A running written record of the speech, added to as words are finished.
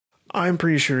I'm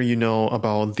pretty sure you know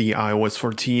about the iOS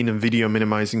 14 video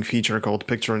minimizing feature called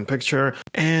Picture-in-Picture,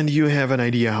 and you have an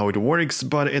idea how it works,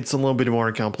 but it's a little bit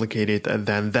more complicated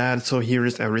than that, so here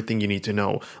is everything you need to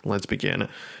know. Let's begin.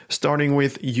 Starting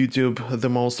with YouTube, the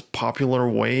most popular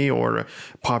way or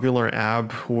popular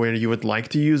app where you would like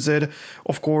to use it.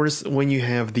 Of course, when you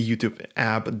have the YouTube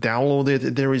app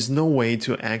downloaded, there is no way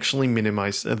to actually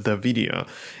minimize the video.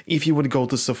 If you would go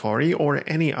to Safari or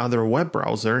any other web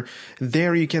browser,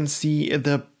 there you can see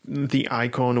the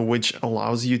icon which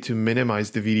allows you to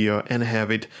minimize the video and have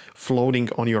it floating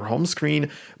on your home screen,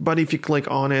 but if you click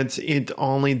on it, it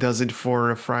only does it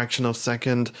for a fraction of a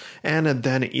second and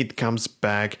then it comes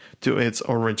back to its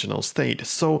original state.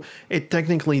 So it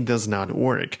technically does not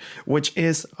work, which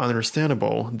is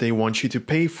understandable. They want you to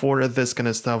pay for this kind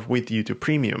of stuff with YouTube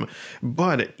Premium,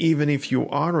 but even if you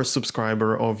are a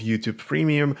subscriber of YouTube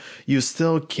Premium, you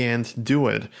still can't do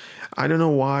it. I don't know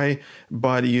why,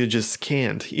 but you just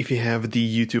can't. If you have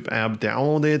the YouTube app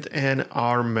downloaded and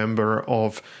are a member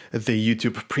of the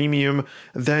YouTube Premium,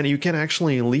 then you can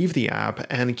actually leave the app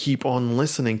and keep on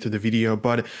listening to the video,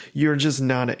 but you're just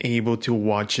not able to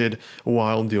watch it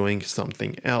while doing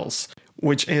something else.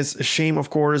 Which is a shame, of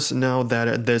course. Now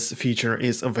that this feature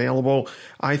is available,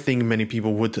 I think many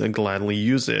people would gladly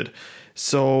use it.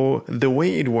 So the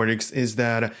way it works is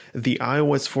that the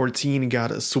iOS 14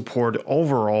 got support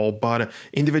overall, but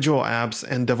individual apps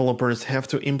and developers have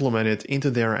to implement it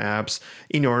into their apps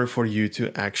in order for you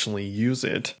to actually use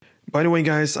it. By the way,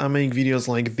 guys, I make videos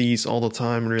like these all the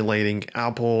time relating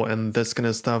Apple and this kind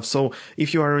of stuff, so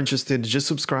if you are interested, just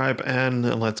subscribe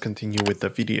and let's continue with the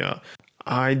video.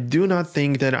 I do not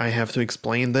think that I have to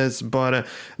explain this, but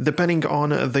depending on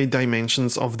the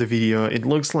dimensions of the video, it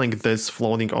looks like this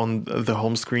floating on the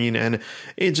home screen and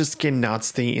it just cannot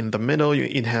stay in the middle.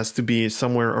 It has to be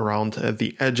somewhere around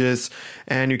the edges,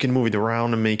 and you can move it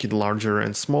around and make it larger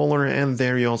and smaller, and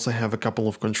there you also have a couple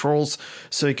of controls,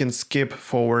 so you can skip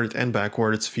forward and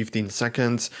backwards 15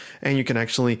 seconds, and you can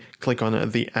actually click on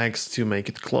the X to make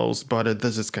it close, but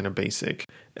this is kind of basic.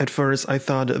 At first, I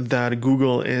thought that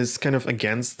Google is kind of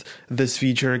against this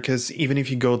feature because even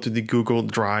if you go to the Google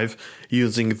Drive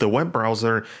using the web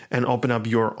browser and open up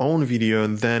your own video,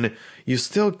 then you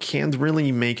still can't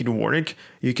really make it work.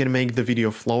 You can make the video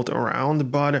float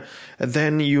around, but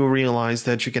then you realize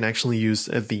that you can actually use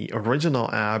the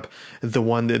original app, the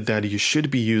one that you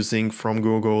should be using from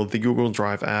Google, the Google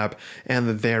Drive app,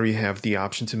 and there you have the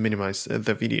option to minimize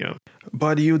the video.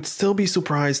 But you'd still be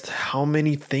surprised how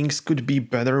many things could be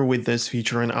better with this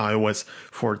feature in iOS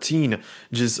 14.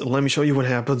 Just let me show you what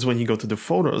happens when you go to the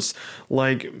photos.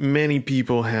 Like, many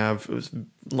people have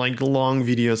like long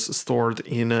videos stored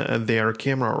in their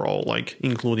camera roll, like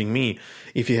including me.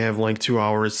 If you have like 2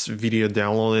 hours video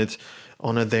downloaded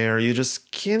on it there, you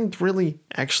just can't really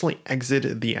actually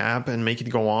exit the app and make it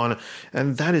go on,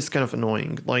 and that is kind of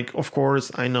annoying. Like, of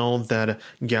course, I know that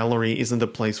gallery isn't a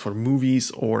place for movies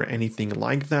or anything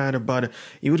like that, but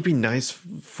it would be nice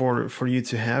for you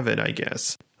to have it, I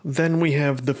guess. Then we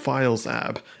have the Files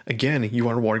app. Again, you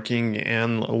are working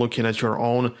and looking at your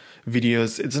own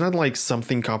videos. It's not like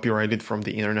something copyrighted from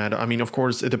the internet. I mean, of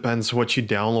course, it depends what you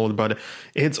download, but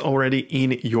it's already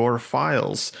in your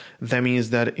files. That means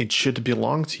that it should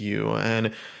belong to you.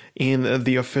 And in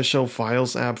the official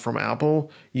Files app from Apple,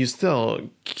 you still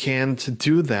can't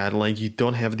do that. Like, you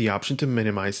don't have the option to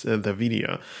minimize the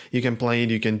video. You can play it,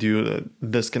 you can do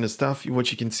this kind of stuff, which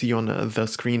you can see on the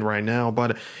screen right now,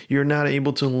 but you're not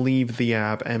able to leave the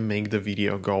app and make the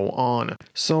video go on.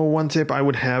 So one tip I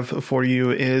would have for you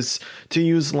is to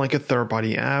use like a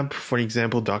third-party app, for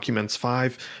example, Documents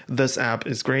 5. This app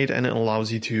is great and it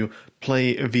allows you to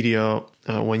play a video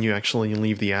when you actually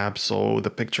leave the app, so the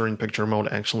picture-in-picture mode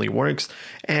actually works.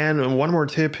 And one more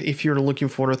tip, if you're looking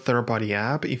for a third-party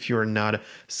app, if you're not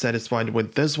satisfied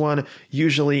with this one,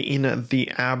 usually in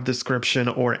the app description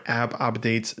or app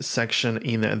updates section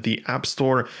in the App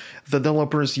Store, the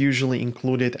developers usually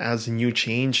include it as a new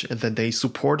change that they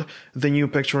support the new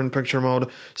picture-in-picture mode,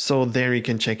 so there you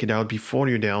can check it out before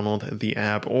you download the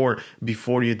app or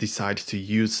before you decide to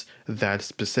use that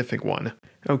specific one.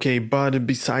 Okay, but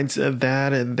besides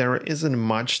that, there isn't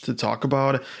much to talk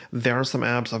about. There are some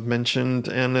apps I've mentioned,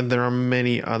 and there are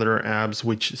many other apps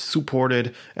which support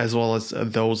it, as well as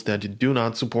those that do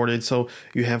not support it, so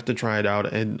you have to try it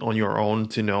out on your own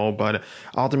to know, but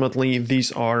ultimately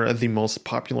these are the most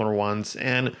popular ones,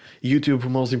 and YouTube,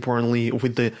 most importantly,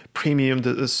 with the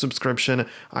premium subscription,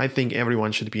 I think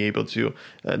everyone should be able to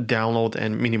download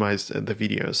and minimize the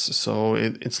videos, so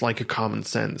it's like a common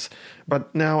sense.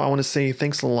 But now I want to say thank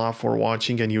thanks a lot for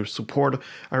watching and your support.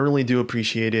 I really do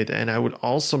appreciate it, and I would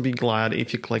also be glad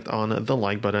if you clicked on the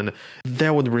like button.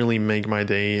 That would really make my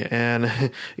day,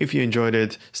 and if you enjoyed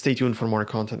it, stay tuned for more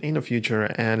content in the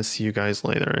future, and see you guys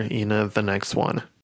later in the next one.